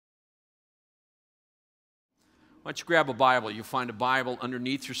Why don't you grab a Bible? You'll find a Bible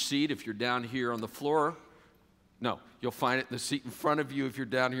underneath your seat if you're down here on the floor. No, you'll find it in the seat in front of you if you're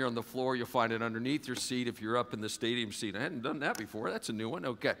down here on the floor. You'll find it underneath your seat if you're up in the stadium seat. I hadn't done that before. That's a new one.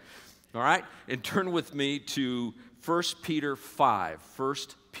 Okay. All right. And turn with me to 1 Peter 5. 1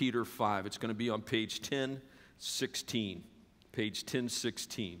 Peter 5. It's going to be on page 1016. Page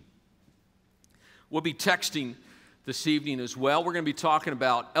 1016. We'll be texting this evening as well. We're going to be talking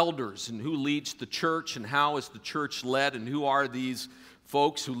about elders and who leads the church and how is the church led and who are these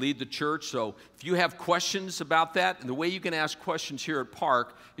folks who lead the church. So if you have questions about that, and the way you can ask questions here at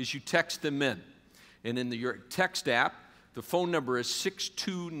Park is you text them in. And in your text app, the phone number is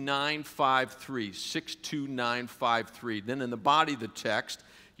 62953, 62953. Then in the body of the text,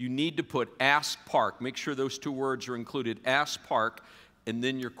 you need to put Ask Park. Make sure those two words are included, Ask Park, and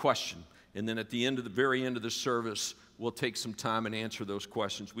then your question. And then at the very end of the service, we'll take some time and answer those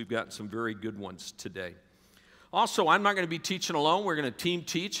questions. We've got some very good ones today. Also, I'm not going to be teaching alone. We're going to team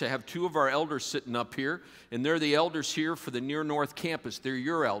teach. I have two of our elders sitting up here, and they're the elders here for the Near North campus. They're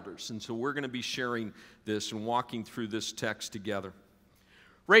your elders, and so we're going to be sharing this and walking through this text together.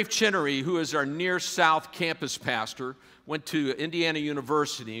 Rafe Chinnery, who is our Near South campus pastor, went to Indiana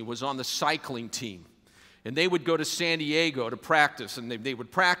University, was on the cycling team. And they would go to San Diego to practice, and they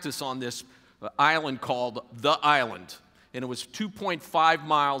would practice on this island called The Island. And it was 2.5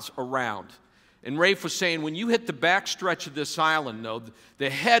 miles around. And Rafe was saying, when you hit the back stretch of this island, though,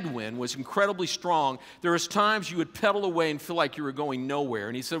 the headwind was incredibly strong. There was times you would pedal away and feel like you were going nowhere.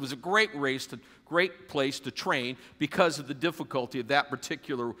 And he said it was a great place to train because of the difficulty of that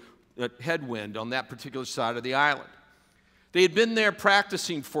particular headwind on that particular side of the island. They had been there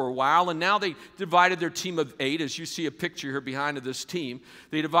practicing for a while, and now they divided their team of 8. As you see a picture here behind of this team,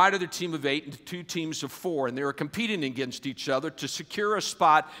 they divided their team of 8 into 2 teams of 4, and they were competing against each other to secure a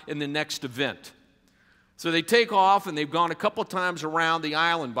spot in the next event. So they take off, and they've gone a couple of times around the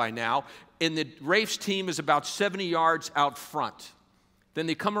island by now, and the Rafe's team is about 70 yards out front. Then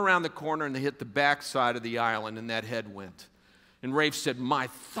they come around the corner, and they hit the back side of the island in that headwind. And Rafe said, my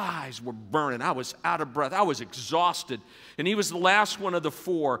thighs were burning. I was out of breath. I was exhausted. And he was the last one of the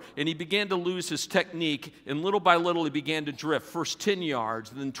 4, and he began to lose his technique, and little by little he began to drift, first 10 yards,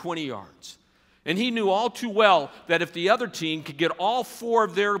 then 20 yards. And he knew all too well that if the other team could get all 4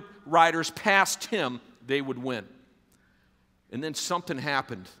 of their riders past him, they would win. And then something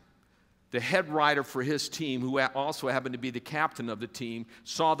happened. The head rider for his team, who also happened to be the captain of the team,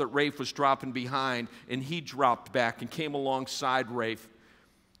 saw that Rafe was dropping behind, and he dropped back and came alongside Rafe.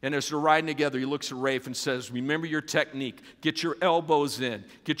 And as they're riding together, he looks at Rafe and says, remember your technique. Get your elbows in.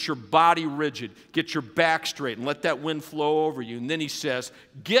 Get your body rigid. Get your back straight, and let that wind flow over you. And then he says,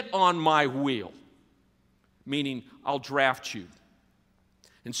 get on my wheel, meaning I'll draft you.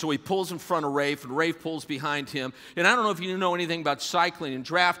 And so he pulls in front of Rafe, and Rafe pulls behind him. And I don't know if you know anything about cycling and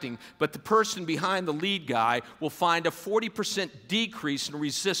drafting, but the person behind the lead guy will find a 40% decrease in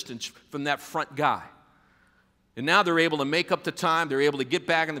resistance from that front guy. And now they're able to make up the time. They're able to get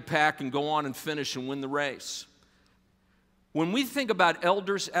back in the pack and go on and finish and win the race. When we think about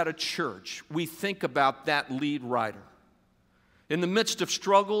elders at a church, we think about that lead rider. In the midst of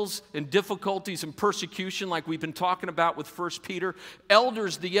struggles and difficulties and persecution like we've been talking about with 1 Peter,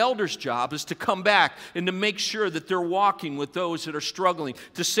 the elders' job is to come back and to make sure that they're walking with those that are struggling,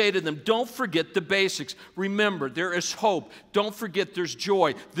 to say to them, don't forget the basics. Remember, there is hope. Don't forget there's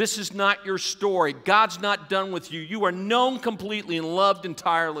joy. This is not your story. God's not done with you. You are known completely and loved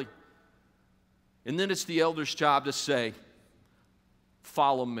entirely. And then it's the elders' job to say,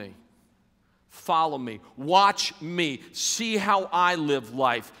 follow me. Follow me. Watch me. See how I live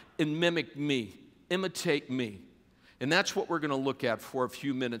life and mimic me. Imitate me. And that's what we're going to look at for a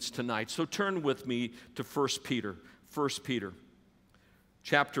few minutes tonight. So turn with me to 1 Peter. 1 Peter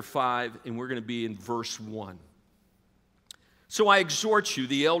chapter 5, and we're going to be in verse 1. So I exhort you,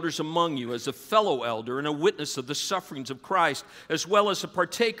 the elders among you, as a fellow elder and a witness of the sufferings of Christ, as well as a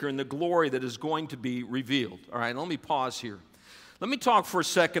partaker in the glory that is going to be revealed. All right, let me pause here. Let me talk for a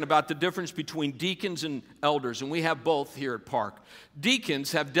second about the difference between deacons and elders, and we have both here at Park.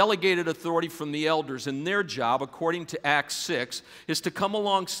 Deacons have delegated authority from the elders, and their job, according to Acts 6, is to come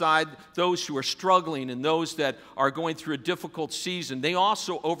alongside those who are struggling and those that are going through a difficult season. They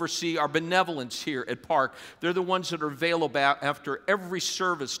also oversee our benevolence here at Park. They're the ones that are available after every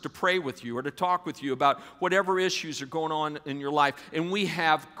service to pray with you or to talk with you about whatever issues are going on in your life. And we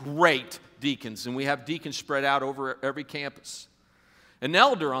have great deacons, and we have deacons spread out over every campus. An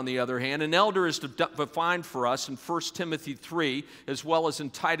elder, on the other hand, an elder is defined for us in 1 Timothy 3 as well as in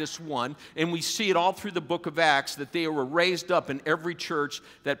Titus 1, and we see it all through the book of Acts that they were raised up in every church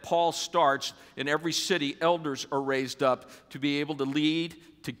that Paul starts. In every city, elders are raised up to be able to lead,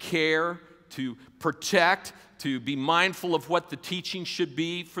 to care, to protect, to be mindful of what the teaching should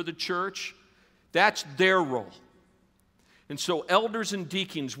be for the church. That's their role. And so elders and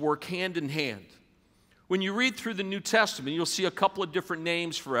deacons work hand in hand. When you read through the New Testament, you'll see a couple of different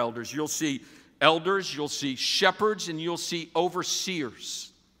names for elders. You'll see elders, you'll see shepherds, and you'll see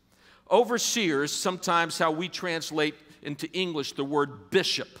overseers. Overseers, sometimes how we translate into English the word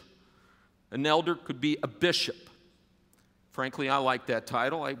bishop. An elder could be a bishop. Frankly, I like that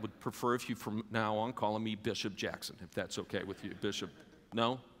title. I would prefer if you from now on call me Bishop Jackson, if that's okay with you. Bishop,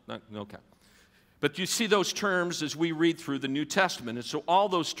 no? Not, okay. But you see those terms as we read through the New Testament, and so all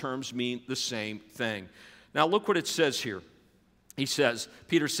those terms mean the same thing. Now look what it says here.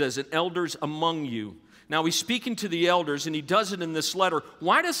 Peter says, and elders among you. Now he's speaking to the elders, and he does it in this letter.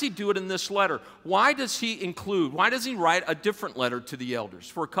 Why does he do it in this letter? Why does he write a different letter to the elders?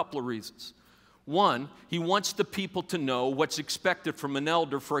 For a couple of reasons. One, he wants the people to know what's expected from an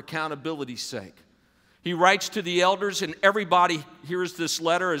elder for accountability's sake. He writes to the elders, and everybody hears this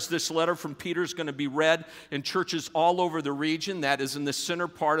letter as this letter from Peter is going to be read in churches all over the region. That is in the center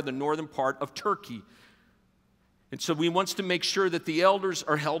part of the northern part of Turkey. And so he wants to make sure that the elders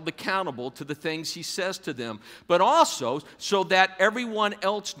are held accountable to the things he says to them, but also so that everyone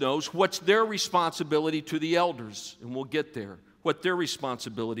else knows what's their responsibility to the elders. And we'll get there, what their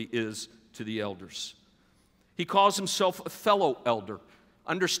responsibility is to the elders. He calls himself a fellow elder,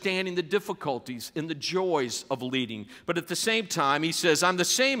 understanding the difficulties and the joys of leading. But at the same time, he says, I'm the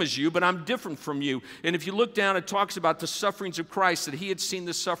same as you, but I'm different from you. And if you look down, it talks about the sufferings of Christ, that he had seen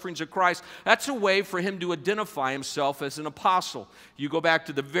the sufferings of Christ. That's a way for him to identify himself as an apostle. You go back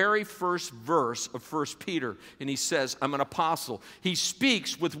to the very first verse of 1 Peter, and he says, I'm an apostle. He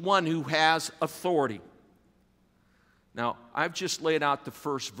speaks with one who has authority. Now, I've just laid out the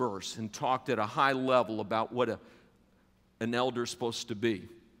first verse and talked at a high level about what an elder is supposed to be.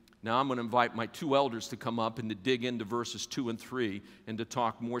 Now I'm going to invite my two elders to come up and to dig into verses 2 and 3 and to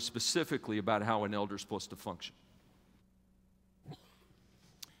talk more specifically about how an elder is supposed to function.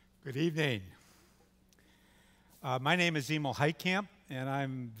 Good evening. My name is Emil Heitkamp, and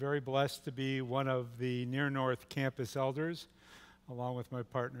I'm very blessed to be one of the Near North campus elders, along with my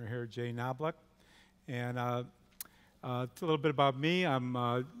partner here, Jay Knobloch. And a little bit about me. I'm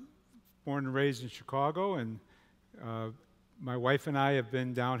born and raised in Chicago, and my wife and I have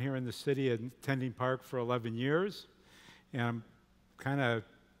been down here in the city at Tending Park for 11 years, and I'm kind of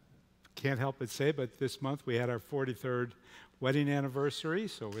can't help but say, but this month we had our 43rd wedding anniversary,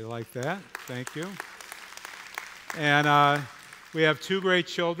 so we like that. Thank you. And we have two great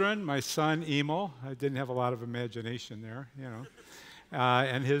children. My son, Emil, I didn't have a lot of imagination there, you know,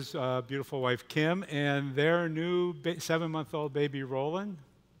 and his beautiful wife, Kim, and their new 7-month-old baby, Roland.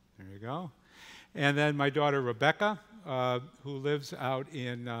 There you go. And then my daughter, Rebecca, who lives out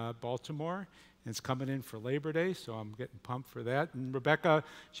in Baltimore, and is coming in for Labor Day, so I'm getting pumped for that. And Rebecca,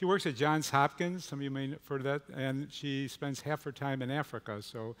 she works at Johns Hopkins, some of you may have heard of that, and she spends half her time in Africa,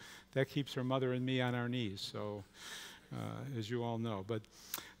 so that keeps her mother and me on our knees, so as you all know. But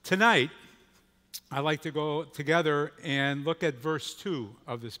tonight, I'd like to go together and look at verse 2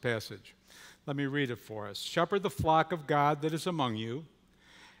 of this passage. Let me read it for us. Shepherd the flock of God that is among you,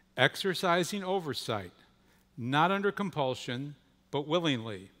 exercising oversight, not under compulsion, but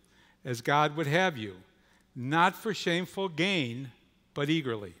willingly, as God would have you, not for shameful gain, but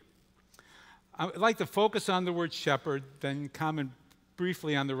eagerly. I'd like to focus on the word shepherd, then comment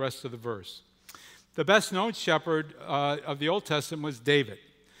briefly on the rest of the verse. The best-known shepherd of the Old Testament was David.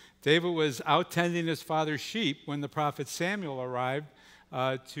 David was out tending his father's sheep when the prophet Samuel arrived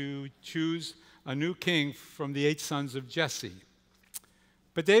to choose a new king from the 8 sons of Jesse.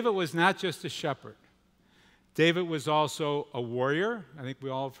 But David was not just a shepherd. David was also a warrior. I think we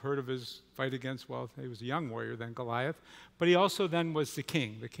all have heard of his fight against, well, he was a young warrior then, Goliath. But he also then was the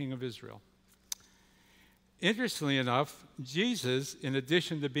king of Israel. Interestingly enough, Jesus, in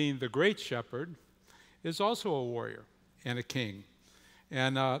addition to being the great shepherd, is also a warrior and a king,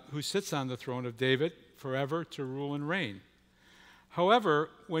 and who sits on the throne of David forever to rule and reign. However,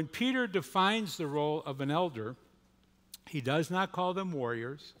 when Peter defines the role of an elder, he does not call them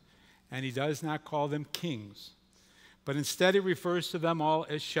warriors, and he does not call them kings, but instead he refers to them all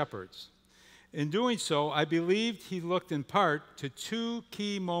as shepherds. In doing so, I believed he looked in part to two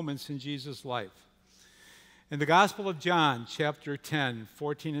key moments in Jesus' life. In the Gospel of John, chapter 10,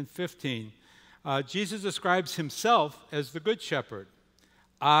 14 and 15, Jesus describes himself as the good shepherd.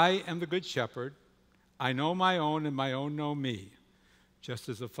 I am the good shepherd. I know my own, and my own know me. Just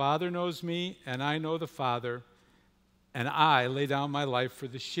as the Father knows me, and I know the Father, and I lay down my life for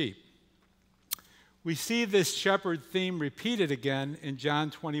the sheep. We see this shepherd theme repeated again in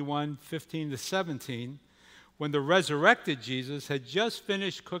John 21:15-17, when the resurrected Jesus had just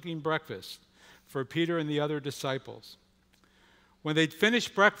finished cooking breakfast for Peter and the other disciples. When they'd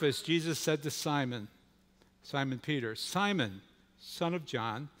finished breakfast, Jesus said to Simon Peter, "Simon, son of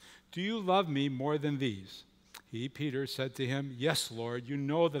John, do you love me more than these?" He, Peter, said to him, "Yes, Lord, you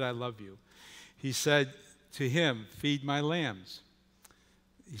know that I love you." He said to him, "Feed my lambs."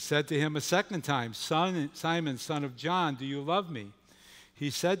 He said to him a second time, "Simon, son of John, do you love me?" He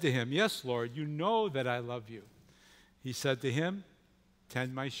said to him, "Yes, Lord, you know that I love you." He said to him,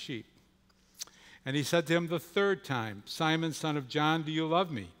 "Tend my sheep." And he said to him the third time, "Simon, son of John, do you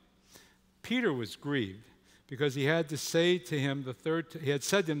love me?" Peter was grieved because he had said to him the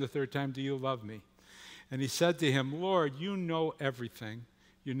third time, "Do you love me?" And he said to him, "Lord, you know everything.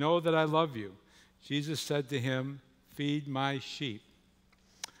 You know that I love you." Jesus said to him, "Feed my sheep."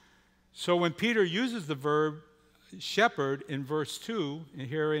 So when Peter uses the verb shepherd in verse 2, and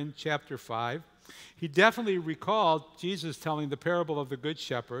here in chapter 5, he definitely recalled Jesus telling the parable of the Good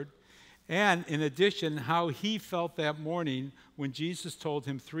Shepherd, and in addition, how he felt that morning when Jesus told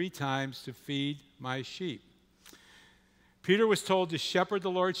him 3 times to feed my sheep. Peter was told to shepherd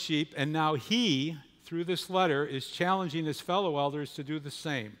the Lord's sheep, and now he, through this letter, is challenging his fellow elders to do the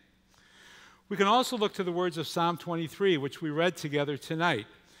same. We can also look to the words of Psalm 23, which we read together tonight,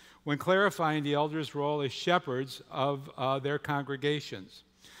 when clarifying the elders' role as shepherds of their congregations.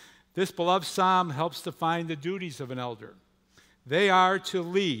 This beloved psalm helps define the duties of an elder. They are to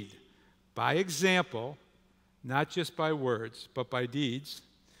lead by example, not just by words, but by deeds,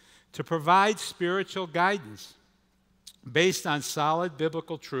 to provide spiritual guidance based on solid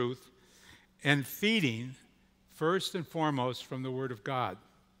biblical truth, and feeding, first and foremost, from the Word of God.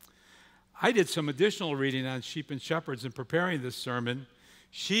 I did some additional reading on sheep and shepherds in preparing this sermon.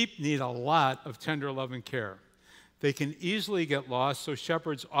 Sheep need a lot of tender love and care. They can easily get lost, so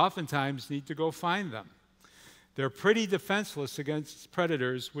shepherds oftentimes need to go find them. They're pretty defenseless against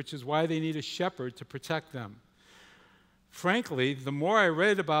predators, which is why they need a shepherd to protect them. Frankly, the more I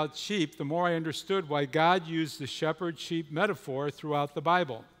read about sheep, the more I understood why God used the shepherd-sheep metaphor throughout the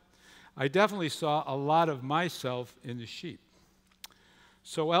Bible. I definitely saw a lot of myself in the sheep.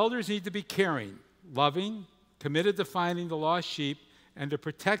 So elders need to be caring, loving, committed to finding the lost sheep, and to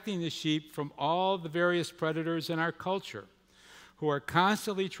protecting the sheep from all the various predators in our culture who are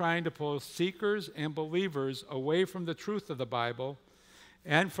constantly trying to pull seekers and believers away from the truth of the Bible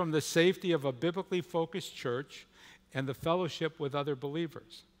and from the safety of a biblically focused church and the fellowship with other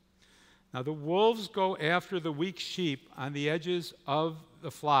believers. Now, the wolves go after the weak sheep on the edges of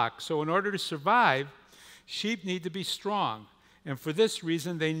the flock. So in order to survive, sheep need to be strong. And for this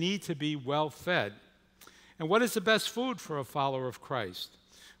reason, they need to be well fed. And what is the best food for a follower of Christ?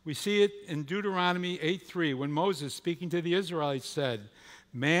 We see it in Deuteronomy 8:3 when Moses, speaking to the Israelites, said,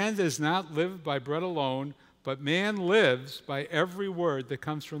 "Man does not live by bread alone, but man lives by every word that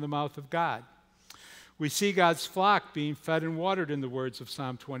comes from the mouth of God." We see God's flock being fed and watered in the words of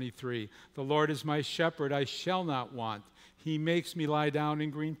Psalm 23. "The Lord is my shepherd, I shall not want. He makes me lie down in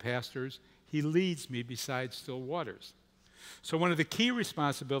green pastures. He leads me beside still waters." So one of the key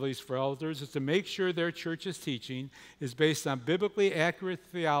responsibilities for elders is to make sure their church's teaching is based on biblically accurate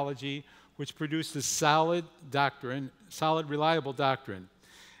theology, which produces solid doctrine, solid, reliable doctrine.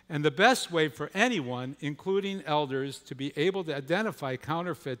 And the best way for anyone, including elders, to be able to identify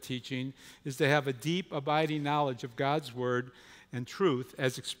counterfeit teaching is to have a deep, abiding knowledge of God's Word and truth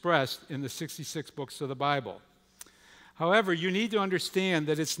as expressed in the 66 books of the Bible. However, you need to understand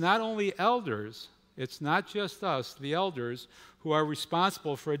that it's not only elders, it's not just us, the elders, who are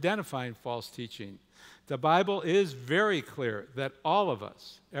responsible for identifying false teaching. The Bible is very clear that all of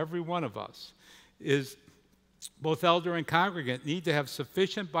us, every one of us, is both elder and congregant, need to have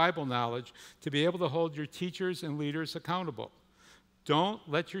sufficient Bible knowledge to be able to hold your teachers and leaders accountable. Don't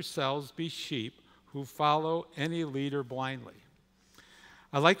let yourselves be sheep who follow any leader blindly.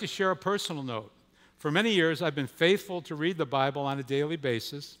 I'd like to share a personal note. For many years, I've been faithful to read the Bible on a daily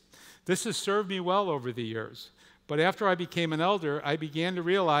basis. This has served me well over the years. But after I became an elder, I began to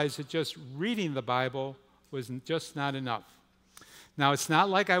realize that just reading the Bible was just not enough. Now, it's not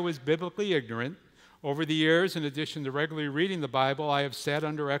like I was biblically ignorant. Over the years, in addition to regularly reading the Bible, I have sat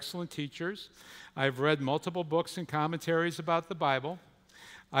under excellent teachers. I've read multiple books and commentaries about the Bible.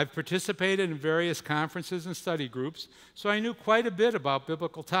 I've participated in various conferences and study groups, so I knew quite a bit about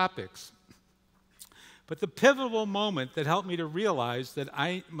biblical topics. But the pivotal moment that helped me to realize that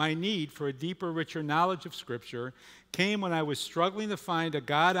my need for a deeper, richer knowledge of Scripture came when I was struggling to find a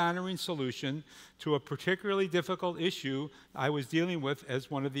God-honoring solution to a particularly difficult issue I was dealing with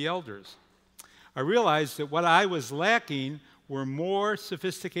as one of the elders. I realized that what I was lacking were more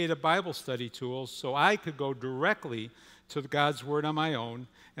sophisticated Bible study tools so I could go directly to God's Word on my own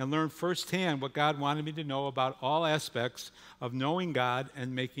and learn firsthand what God wanted me to know about all aspects of knowing God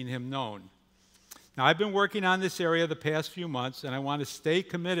and making Him known. Now, I've been working on this area the past few months, and I want to stay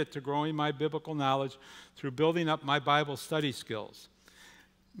committed to growing my biblical knowledge through building up my Bible study skills.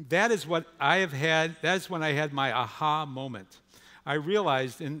 That is when I had my aha moment. I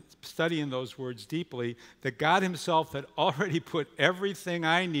realized in studying those words deeply that God Himself had already put everything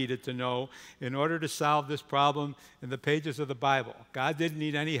I needed to know in order to solve this problem in the pages of the Bible. God didn't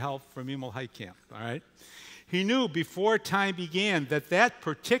need any help from Emil Heitkamp, all right? He knew before time began that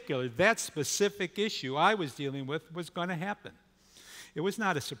that specific issue I was dealing with was going to happen. It was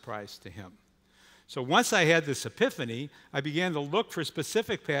not a surprise to Him. So once I had this epiphany, I began to look for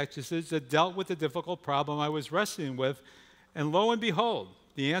specific passages that dealt with the difficult problem I was wrestling with, and lo and behold,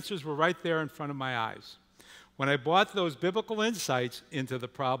 the answers were right there in front of my eyes. When I brought those biblical insights into the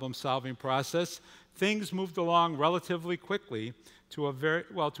problem-solving process, things moved along relatively quickly to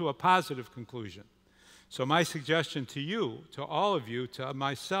a positive conclusion. So my suggestion to you, to all of you, to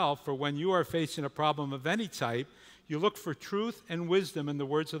myself, for when you are facing a problem of any type, you look for truth and wisdom in the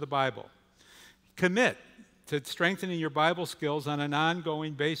words of the Bible. Commit to strengthening your Bible skills on an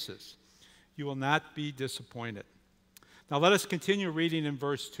ongoing basis. You will not be disappointed. Now let us continue reading in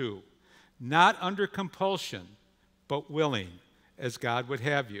verse 2. Not under compulsion, but willing, as God would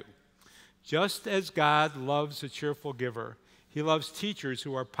have you. Just as God loves a cheerful giver, He loves teachers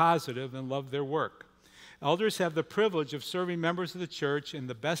who are positive and love their work. Elders have the privilege of serving members of the church in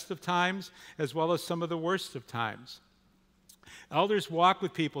the best of times as well as some of the worst of times. Elders walk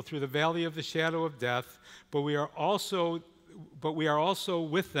with people through the valley of the shadow of death, but we are also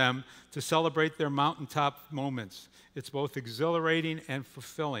with them to celebrate their mountaintop moments. It's both exhilarating and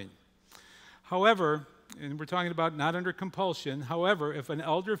fulfilling. However, and we're talking about not under compulsion, however, if an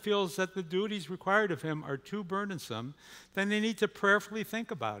elder feels that the duties required of him are too burdensome, then they need to prayerfully think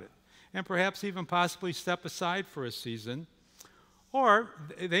about it and perhaps even possibly step aside for a season. Or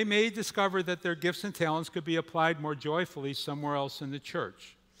they may discover that their gifts and talents could be applied more joyfully somewhere else in the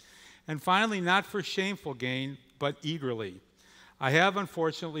church. And finally, not for shameful gain, but eagerly. I have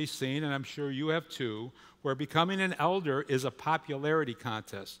unfortunately seen, and I'm sure you have too, where becoming an elder is a popularity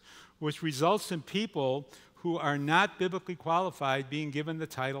contest, which results in people who are not biblically qualified being given the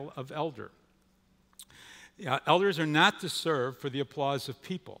title of elder. Elders are not to serve for the applause of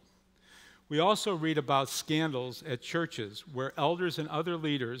people. We also read about scandals at churches where elders and other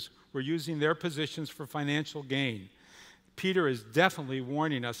leaders were using their positions for financial gain. Peter is definitely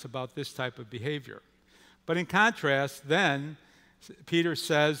warning us about this type of behavior. But in contrast, then, Peter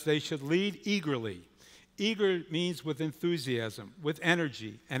says they should lead eagerly. Eager means with enthusiasm, with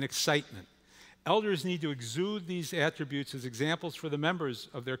energy and excitement. Elders need to exude these attributes as examples for the members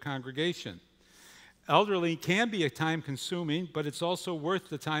of their congregation. Elderly can be time-consuming, but it's also worth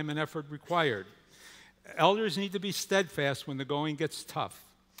the time and effort required. Elders need to be steadfast when the going gets tough.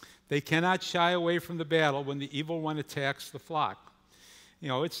 They cannot shy away from the battle when the evil one attacks the flock. You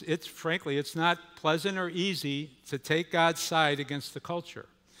know, frankly, it's not pleasant or easy to take God's side against the culture.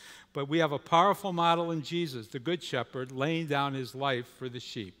 But we have a powerful model in Jesus, the Good Shepherd, laying down His life for the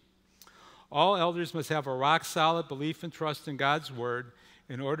sheep. All elders must have a rock-solid belief and trust in God's Word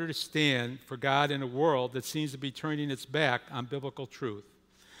in order to stand for God in a world that seems to be turning its back on biblical truth.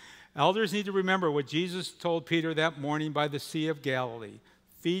 Elders need to remember what Jesus told Peter that morning by the Sea of Galilee: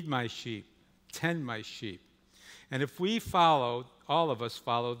 feed my sheep, tend my sheep. And if we follow, all of us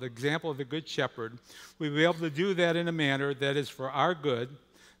follow, the example of the Good Shepherd, we'll be able to do that in a manner that is for our good,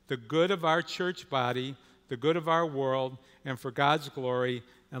 the good of our church body, the good of our world, and for God's glory.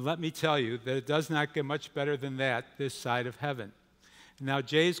 And let me tell you that it does not get much better than that this side of heaven. Now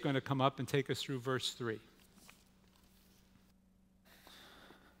Jay's going to come up and take us through verse 3.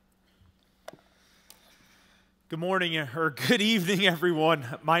 Good morning, or good evening, everyone.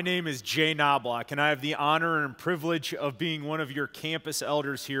 My name is Jay Knobloch, and I have the honor and privilege of being one of your campus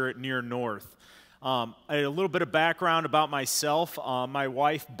elders here at Near North. A little bit of background about myself. My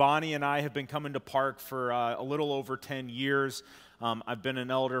wife, Bonnie, and I have been coming to Park for a little over 10 years. I've been an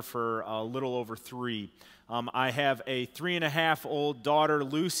elder for a little over 3. I have a 3.5-year-old daughter,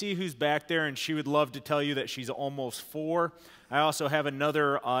 Lucy, who's back there, and she would love to tell you that she's almost 4. I also have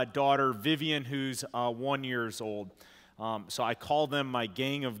another daughter, Vivian, who's 1 year old. So I call them my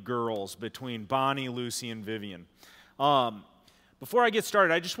gang of girls between Bonnie, Lucy, and Vivian. Before I get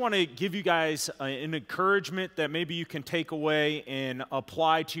started, I just want to give you guys an encouragement that maybe you can take away and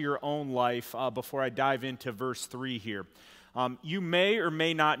apply to your own life before I dive into verse 3 here. You may or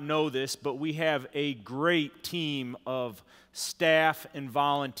may not know this, but we have a great team of staff and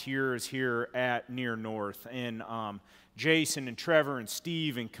volunteers here at Near North. And Jason and Trevor and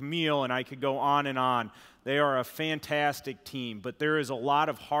Steve and Camille, and I could go on and on. They are a fantastic team, but there is a lot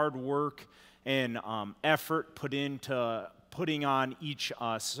of hard work and effort put into putting on each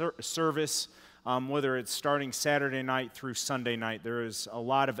service, whether it's starting Saturday night through Sunday night. There is a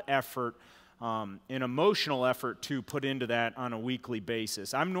lot of effort, an emotional effort to put into that on a weekly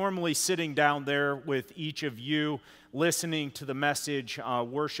basis. I'm normally sitting down there with each of you, listening to the message,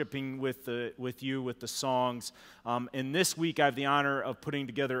 worshiping with you with the songs. And this week I have the honor of putting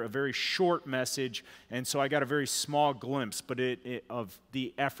together a very short message, and so I got a very small glimpse of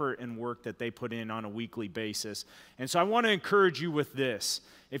the effort and work that they put in on a weekly basis. And so I want to encourage you with this.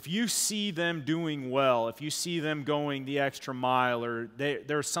 If you see them doing well, if you see them going the extra mile, or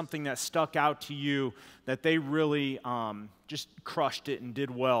there's something that stuck out to you that they really just crushed it and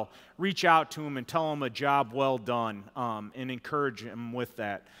did well, reach out to them and tell them a job well done, and encourage them with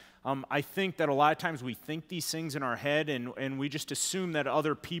that. I think that a lot of times we think these things in our head, and we just assume that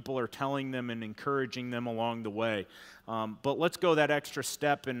other people are telling them and encouraging them along the way. But let's go that extra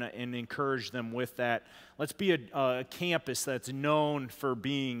step and encourage them with that. Let's be a campus that's known for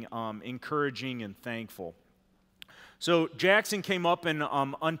being encouraging and thankful. So Jackson came up and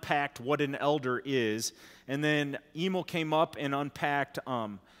unpacked what an elder is, and then Emil came up and unpacked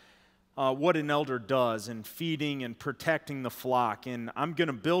what an elder does in feeding and protecting the flock. And I'm going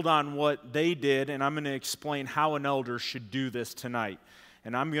to build on what they did, and I'm going to explain how an elder should do this tonight.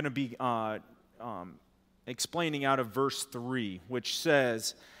 And I'm going to be explaining out of verse 3, which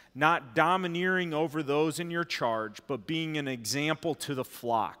says, "Not domineering over those in your charge, but being an example to the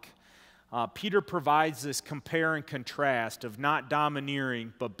flock." Peter provides this compare and contrast of not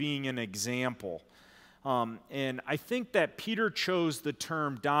domineering, but being an example. And I think that Peter chose the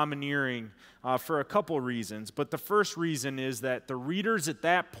term domineering for a couple reasons. But the first reason is that the readers at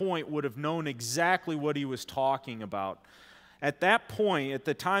that point would have known exactly what he was talking about. At that point, at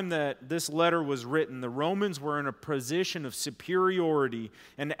the time that this letter was written, the Romans were in a position of superiority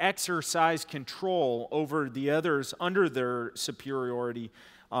and exercised control over the others under their superiority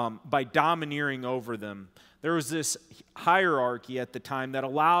by domineering over them. There was this hierarchy at the time that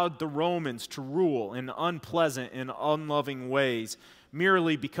allowed the Romans to rule in unpleasant and unloving ways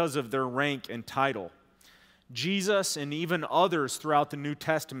merely because of their rank and title. Jesus and even others throughout the New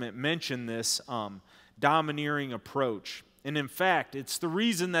Testament mention this domineering approach. And in fact, it's the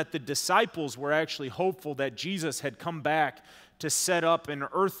reason that the disciples were actually hopeful that Jesus had come back to set up an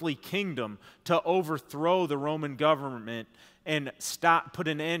earthly kingdom to overthrow the Roman government and put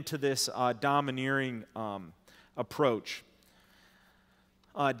an end to this domineering approach.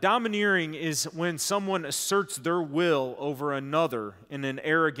 Domineering is when someone asserts their will over another in an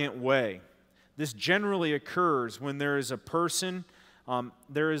arrogant way. This generally occurs when there is a person or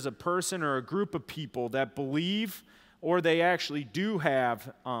a group of people that believe, or they actually do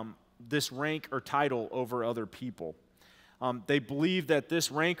have this rank or title over other people. They believe that this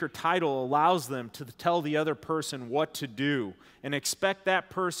rank or title allows them to tell the other person what to do and expect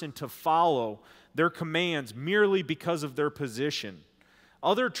that person to follow their commands merely because of their position.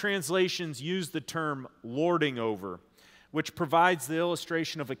 Other translations use the term lording over, which provides the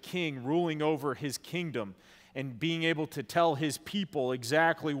illustration of a king ruling over his kingdom and being able to tell his people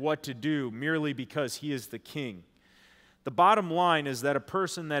exactly what to do merely because he is the king. The bottom line is that a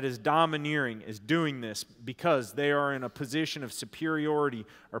person that is domineering is doing this because they are in a position of superiority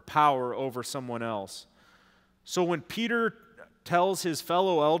or power over someone else. So when Peter tells his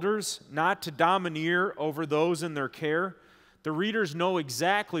fellow elders not to domineer over those in their care, the readers know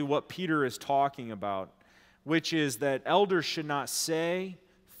exactly what Peter is talking about, which is that elders should not say,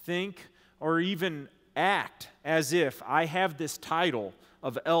 think, or even act as if I have this title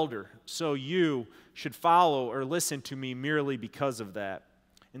of elder, so you should follow or listen to me merely because of that.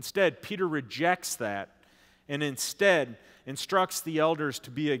 Instead, Peter rejects that and instead instructs the elders to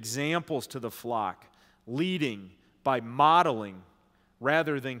be examples to the flock, leading by modeling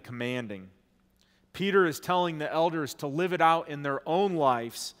rather than commanding. Peter is telling the elders to live it out in their own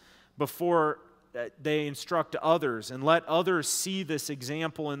lives before they instruct others, and let others see this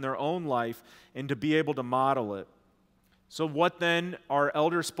example in their own life and to be able to model it. So what then are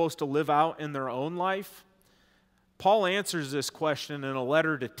elders supposed to live out in their own life? Paul answers this question in a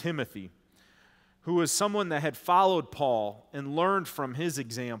letter to Timothy. who was someone that had followed Paul and learned from his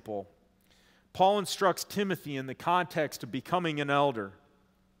example. Paul instructs Timothy in the context of becoming an elder.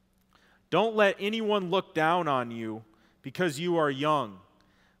 Don't let anyone look down on you because you are young,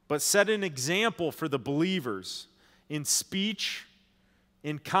 but set an example for the believers in speech,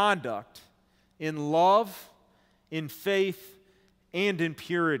 in conduct, in love, in faith, and in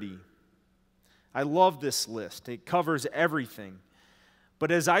purity. I love this list. It covers everything.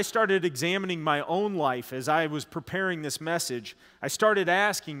 But as I started examining my own life, as I was preparing this message, I started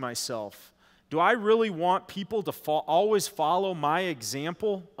asking myself, do I really want people to always follow my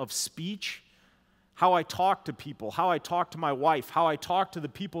example of speech? How I talk to people, how I talk to my wife, how I talk to the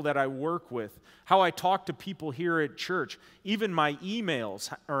people that I work with, how I talk to people here at church, even my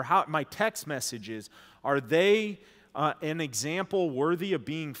emails or my text messages, are they an example worthy of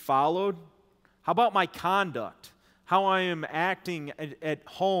being followed? How about my conduct? How I am acting at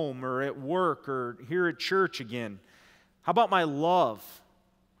home or at work or here at church again? How about my love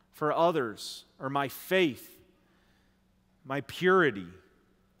for others or my faith, my purity?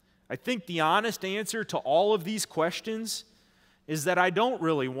 I think the honest answer to all of these questions is that I don't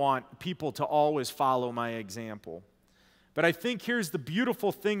really want people to always follow my example. But I think here's the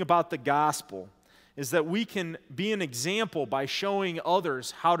beautiful thing about the gospel, is that we can be an example by showing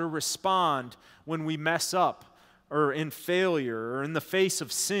others how to respond when we mess up or in failure or in the face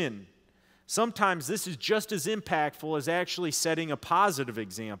of sin. Sometimes this is just as impactful as actually setting a positive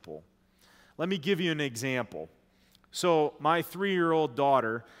example. Let me give you an example. So my 3-year-old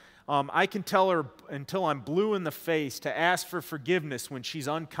daughter, I can tell her until I'm blue in the face to ask for forgiveness when she's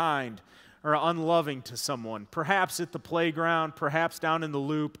unkind or unloving to someone, perhaps at the playground, perhaps down in the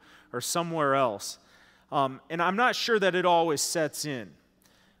loop, or somewhere else. And I'm not sure that it always sets in.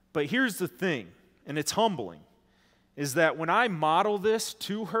 But here's the thing, and it's humbling, is that when I model this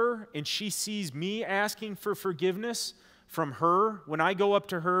to her and she sees me asking for forgiveness from her, when I go up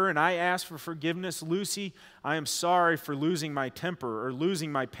to her and I ask for forgiveness, Lucy, I am sorry for losing my temper or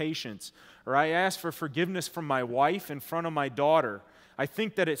losing my patience, or I ask for forgiveness from my wife in front of my daughter, I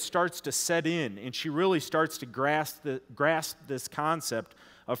think that it starts to set in and she really starts to grasp this concept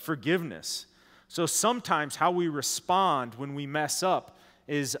of forgiveness. So sometimes how we respond when we mess up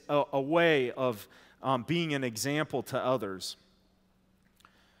is a way of being an example to others.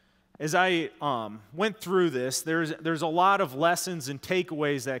 As I went through this, there's a lot of lessons and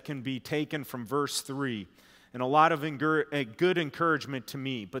takeaways that can be taken from verse 3, and a lot of good encouragement to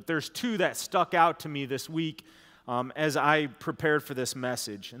me. But there's 2 that stuck out to me this week as I prepared for this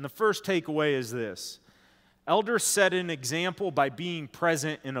message. And the first takeaway is this: elders set an example by being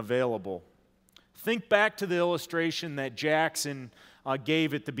present and available. Think back to the illustration that Jackson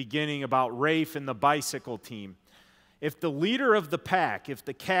gave at the beginning about Rafe and the bicycle team. If the leader of the pack, if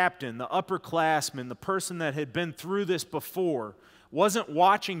the captain, the upperclassman, the person that had been through this before, wasn't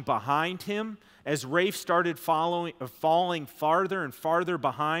watching behind him as Rafe started falling farther and farther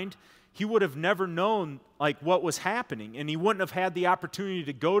behind, he would have never known what was happening, and he wouldn't have had the opportunity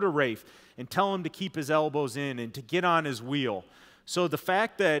to go to Rafe and tell him to keep his elbows in and to get on his wheel. So the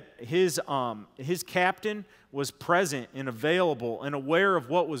fact that his captain was present and available and aware of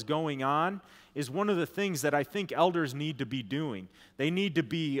what was going on is one of the things that I think elders need to be doing. They need to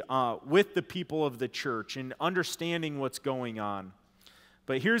be with the people of the church and understanding what's going on.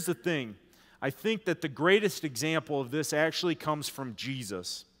 But here's the thing. I think that the greatest example of this actually comes from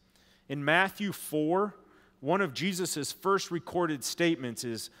Jesus. In Matthew 4, one of Jesus' first recorded statements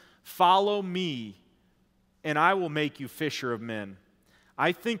is, "Follow me, and I will make you fisher of men."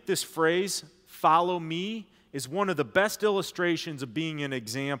 I think this phrase, "follow me," is one of the best illustrations of being an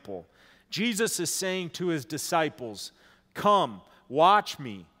example. Jesus is saying to his disciples, "Come, watch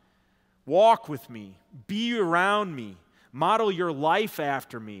me, walk with me, be around me, model your life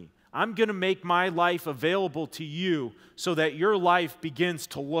after me. I'm going to make my life available to you so that your life begins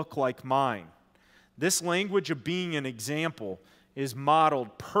to look like mine." This language of being an example is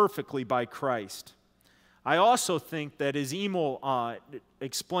modeled perfectly by Christ. I also think that, as Emil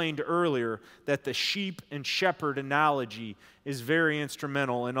explained earlier, that the sheep and shepherd analogy is very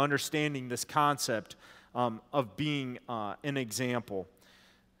instrumental in understanding this concept of being an example.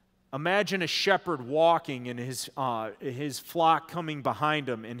 Imagine a shepherd walking and his flock coming behind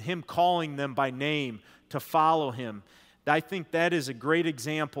him and him calling them by name to follow him. I think that is a great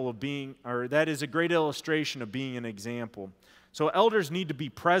example of that is a great illustration of being an example. So elders need to be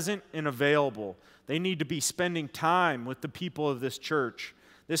present and available. They need to be spending time with the people of this church.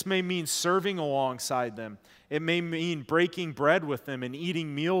 This may mean serving alongside them. It may mean breaking bread with them and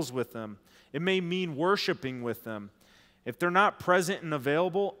eating meals with them. It may mean worshiping with them. If they're not present and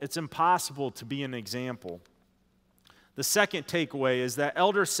available, it's impossible to be an example. The second takeaway is that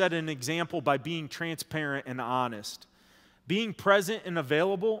elders set an example by being transparent and honest. Being present and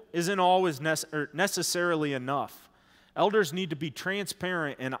available isn't always necessarily enough. Elders need to be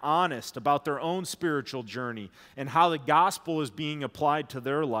transparent and honest about their own spiritual journey and how the gospel is being applied to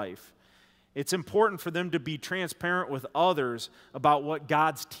their life. It's important for them to be transparent with others about what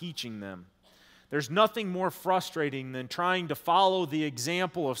God's teaching them. There's nothing more frustrating than trying to follow the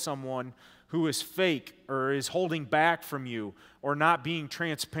example of someone who is fake or is holding back from you or not being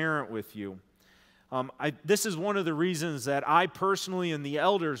transparent with you. This is one of the reasons that I personally and the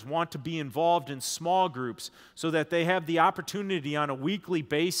elders want to be involved in small groups so that they have the opportunity on a weekly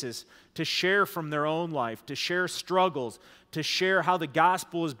basis to share from their own life, to share struggles, to share how the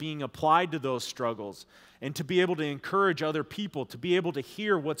gospel is being applied to those struggles, and to be able to encourage other people, to be able to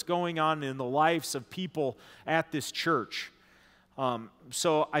hear what's going on in the lives of people at this church.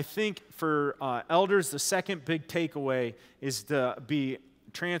 So I think for elders, the second big takeaway is to be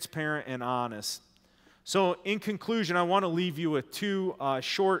transparent and honest. So in conclusion, I want to leave you with two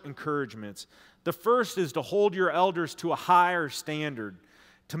short encouragements. The first is to hold your elders to a higher standard,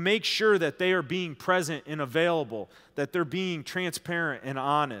 to make sure that they are being present and available, that they're being transparent and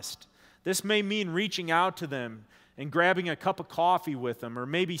honest. This may mean reaching out to them and grabbing a cup of coffee with them, or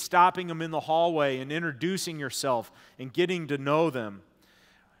maybe stopping them in the hallway and introducing yourself and getting to know them.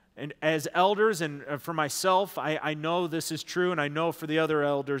 And as elders, and for myself, I know this is true, and I know for the other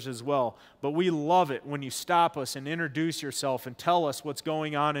elders as well, but we love it when you stop us and introduce yourself and tell us what's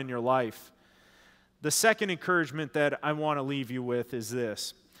going on in your life. The second encouragement that I want to leave you with is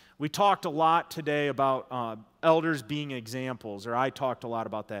this. We talked a lot today about elders being examples, or I talked a lot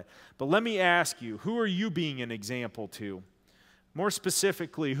about that. But let me ask you, who are you being an example to? More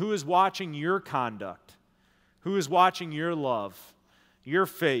specifically, who is watching your conduct? Who is watching your love, your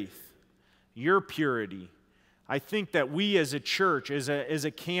faith, your purity? I think that we as a church, as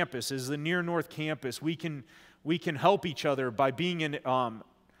a campus, as the Near North campus, we can help each other by being an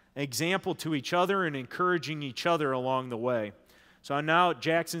example to each other and encouraging each other along the way. So now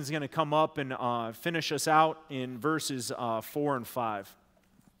Jackson's going to come up and finish us out in verses 4 and 5.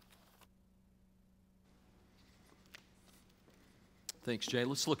 Thanks, Jay.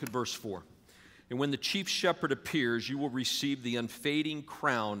 Let's look at verse 4. And when the chief shepherd appears, you will receive the unfading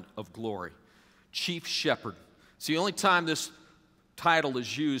crown of glory. Chief shepherd. It's the only time this title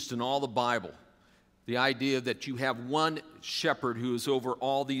is used in all the Bible. The idea that you have one shepherd who is over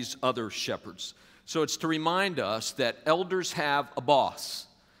all these other shepherds. So it's to remind us that elders have a boss.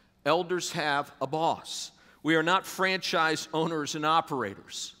 Elders have a boss. We are not franchise owners and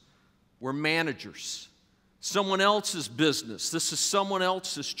operators. We're managers. Someone else's business. This is someone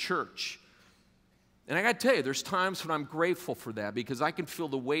else's church. And I got to tell you, there's times when I'm grateful for that because I can feel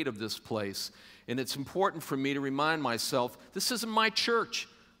the weight of this place. And it's important for me to remind myself, this isn't my church.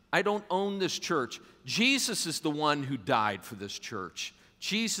 I don't own this church. Jesus is the one who died for this church.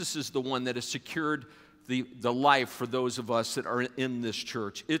 Jesus is the one that has secured the life for those of us that are in this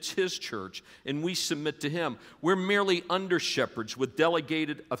church. It's His church, and we submit to Him. We're merely under-shepherds with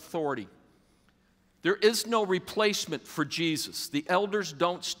delegated authority. There is no replacement for Jesus. The elders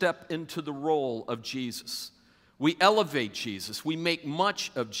don't step into the role of Jesus. We elevate Jesus. We make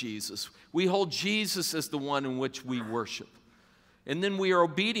much of Jesus. We hold Jesus as the one in which we worship. And then we are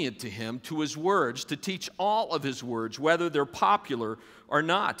obedient to Him, to His words, to teach all of His words, whether they're popular or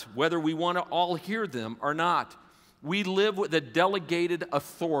not, whether we want to all hear them or not. We live with a delegated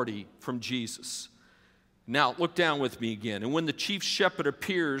authority from Jesus. Now, look down with me again. And when the chief shepherd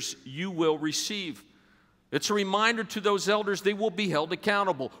appears, you will receive. It's a reminder to those elders they will be held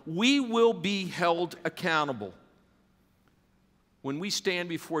accountable. We will be held accountable. When we stand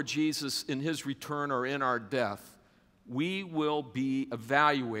before Jesus in His return or in our death, we will be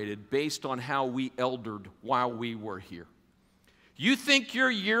evaluated based on how we eldered while we were here. You think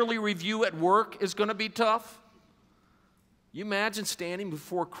your yearly review at work is going to be tough? You imagine standing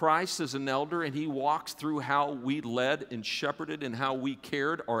before Christ as an elder and He walks through how we led and shepherded and how we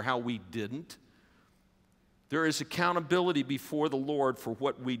cared or how we didn't? There is accountability before the Lord for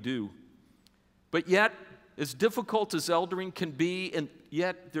what we do. But yet, as difficult as eldering can be, and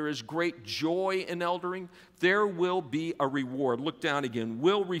yet there is great joy in eldering, there will be a reward. Look down again.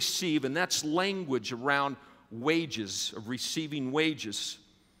 Will receive, and that's language around wages, of receiving wages.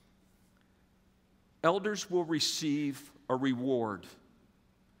 Elders will receive a reward.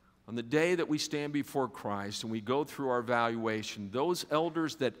 On the day that we stand before Christ and we go through our evaluation, those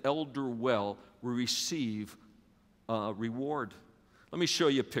elders that elder well will receive a reward. Let me show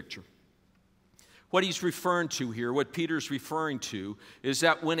you a picture. What he's referring to here, what Peter's referring to, is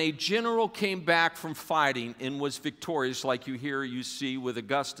that when a general came back from fighting and was victorious, like you see with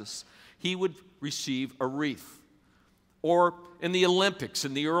Augustus, he would receive a wreath. Or in the Olympics,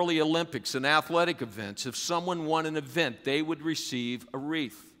 in the early Olympics, in athletic events, if someone won an event, they would receive a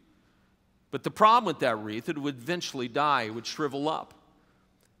wreath. But the problem with that wreath, it would eventually die, it would shrivel up.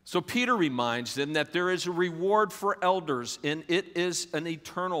 So Peter reminds them that there is a reward for elders, and it is an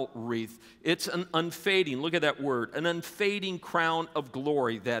eternal wreath. It's an unfading, look at that word, an unfading crown of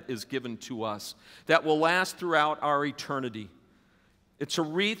glory that is given to us, that will last throughout our eternity. It's a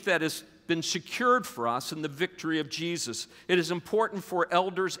wreath that has been secured for us in the victory of Jesus. It is important for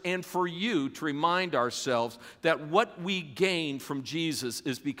elders and for you to remind ourselves that what we gain from Jesus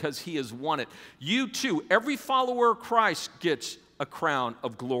is because he has won it. You too, every follower of Christ gets a crown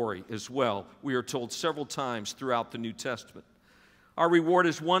of glory as well. We are told several times throughout the New Testament. Our reward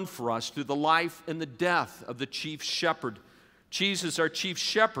is won for us through the life and the death of the chief shepherd. Jesus, our chief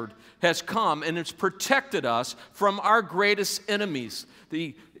shepherd, has come and has protected us from our greatest enemies,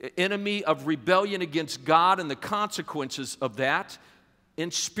 the enemy of rebellion against God and the consequences of that,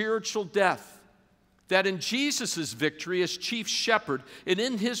 and spiritual death. That in Jesus' victory as chief shepherd and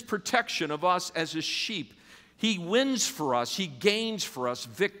in his protection of us as his sheep, he wins for us, he gains for us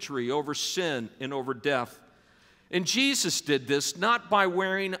victory over sin and over death. And Jesus did this not by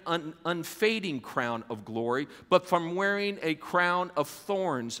wearing an unfading crown of glory, but from wearing a crown of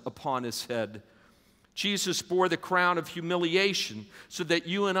thorns upon his head. Jesus bore the crown of humiliation so that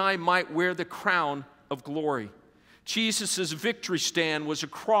you and I might wear the crown of glory. Jesus' victory stand was a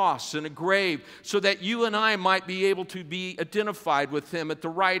cross and a grave so that you and I might be able to be identified with him at the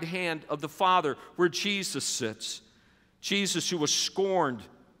right hand of the Father where Jesus sits. Jesus, who was scorned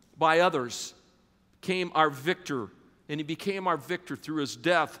by others, became our victor, and he became our victor through his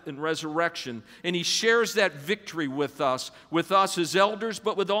death and resurrection. And he shares that victory with us as elders,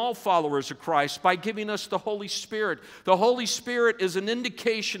 but with all followers of Christ by giving us the Holy Spirit. The Holy Spirit is an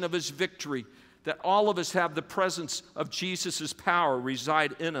indication of his victory, that all of us have the presence of Jesus' power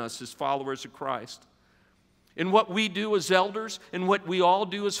reside in us as followers of Christ. In what we do as elders and what we all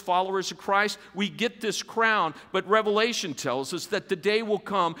do as followers of Christ, we get this crown, but Revelation tells us that the day will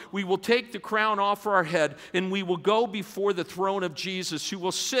come, we will take the crown off our head and we will go before the throne of Jesus, who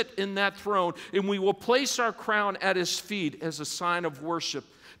will sit in that throne, and we will place our crown at his feet as a sign of worship,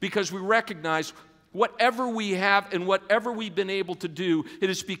 because we recognize whatever we have and whatever we've been able to do, it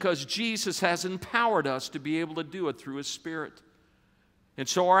is because Jesus has empowered us to be able to do it through his Spirit. And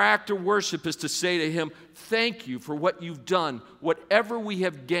so our act of worship is to say to him, thank you for what you've done. Whatever we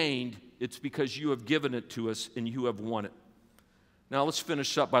have gained, it's because you have given it to us and you have won it. Now let's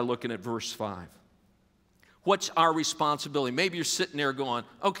finish up by looking at verse 5. What's our responsibility? Maybe you're sitting there going,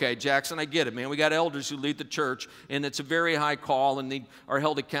 okay, Jackson, I get it, man. We got elders who lead the church, and it's a very high call, and they are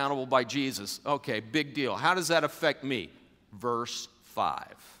held accountable by Jesus. Okay, big deal. How does that affect me? Verse 5.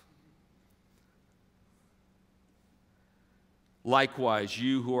 Likewise,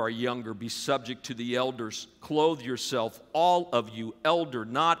 you who are younger, be subject to the elders. Clothe yourself, all of you, elder,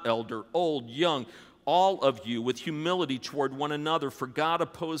 not elder, old, young, all of you, with humility toward one another. For God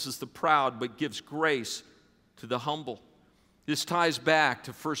opposes the proud, but gives grace to the humble. This ties back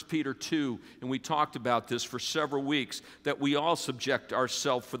to 1 Peter 2, and we talked about this for several weeks, that we all subject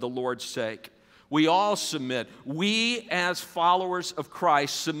ourselves for the Lord's sake. We all submit. We, as followers of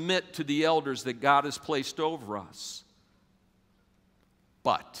Christ, submit to the elders that God has placed over us.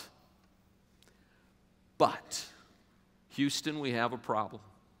 But, Houston, we have a problem.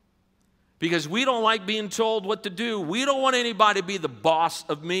 Because we don't like being told what to do. We don't want anybody to be the boss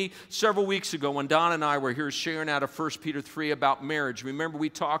of me. Several weeks ago when Don and I were here sharing out of 1 Peter 3 about marriage, remember we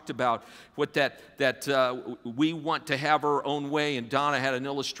talked about what that we want to have our own way, and Donna had an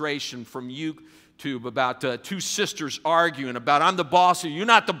illustration from YouTube about two sisters arguing about, I'm the boss of you. You're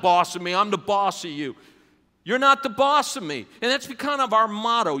not the boss of me. I'm the boss of you. You're not the boss of me. And that's kind of our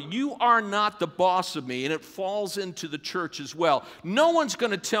motto. You are not the boss of me. And it falls into the church as well. No one's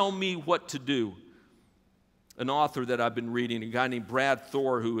going to tell me what to do. An author that I've been reading, a guy named Brad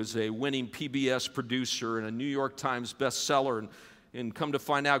Thor, who is a winning PBS producer and a New York Times bestseller, and come to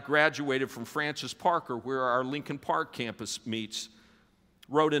find out graduated from Francis Parker, where our Lincoln Park campus meets,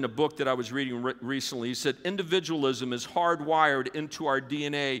 wrote in a book that I was reading recently. He said, individualism is hardwired into our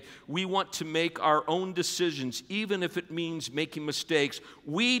DNA. We want to make our own decisions, even if it means making mistakes.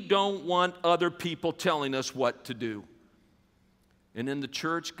 We don't want other people telling us what to do. And in the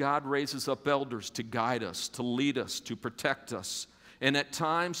church, God raises up elders to guide us, to lead us, to protect us. and at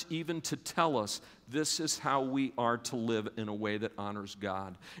times even to tell us this is how we are to live in a way that honors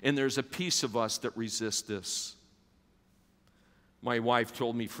God. And there's a piece of us that resists this. My wife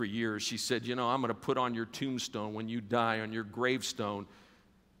told me for years, she said, you know, I'm going to put on your tombstone when you die, on your gravestone,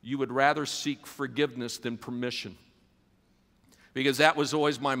 you would rather seek forgiveness than permission. Because that was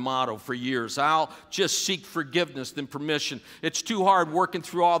always my motto for years. I'll just seek forgiveness than permission. It's too hard working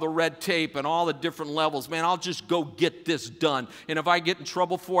through all the red tape and all the different levels. Man, I'll just go get this done. And if I get in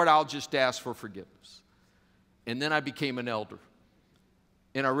trouble for it, I'll just ask for forgiveness. And then I became an elder.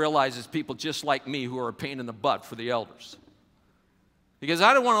 And I realized it's people just like me who are a pain in the butt for the elders. Because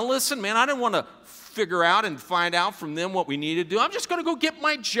I didn't want to listen, man. I didn't want to figure out and find out from them what we needed to do. I'm just going to go get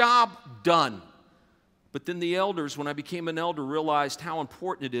my job done. But then the elders, when I became an elder, realized how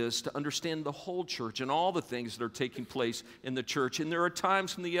important it is to understand the whole church and all the things that are taking place in the church. And there are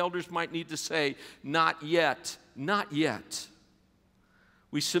times when the elders might need to say, not yet, not yet.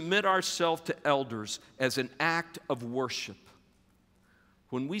 We submit ourselves to elders as an act of worship.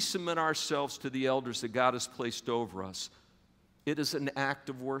 When we submit ourselves to the elders that God has placed over us, it is an act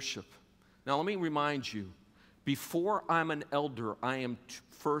of worship. Now let me remind you, before I'm an elder, I am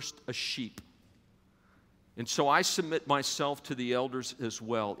first a sheep. And so I submit myself to the elders as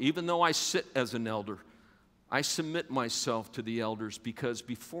well. Even though I sit as an elder, I submit myself to the elders because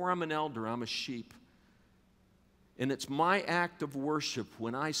before I'm an elder, I'm a sheep. And it's my act of worship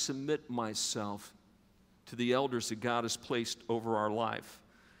when I submit myself to the elders that God has placed over our life.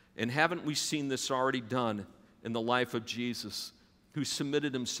 And haven't we seen this already done in the life of Jesus, who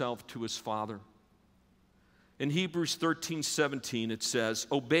submitted himself to his Father? In Hebrews 13:17, it says,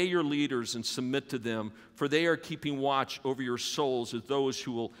 obey your leaders and submit to them, for they are keeping watch over your souls as those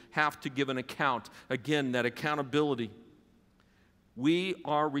who will have to give an account. Again, that accountability. We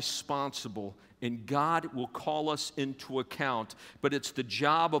are responsible, and God will call us into account, but it's the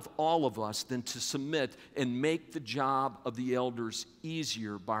job of all of us then to submit and make the job of the elders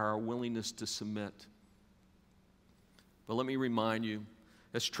easier by our willingness to submit. But let me remind you,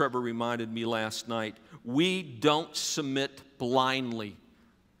 as Trevor reminded me last night, we don't submit blindly.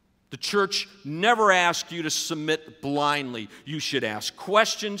 The church never asked you to submit blindly. You should ask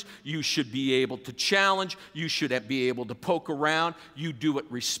questions. You should be able to challenge. You should be able to poke around. You do it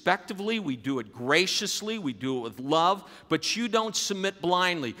respectively. We do it graciously. We do it with love. But you don't submit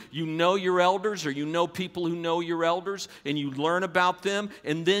blindly. You know your elders, or you know people who know your elders, and you learn about them,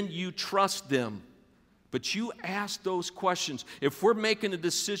 and then you trust them. But you ask those questions. If we're making a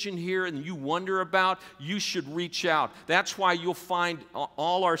decision here and you wonder about, you should reach out. That's why you'll find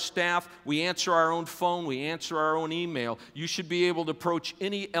all our staff, we answer our own phone, we answer our own email. You should be able to approach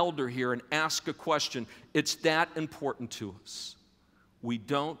any elder here and ask a question. It's that important to us. We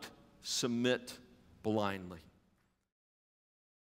don't submit blindly.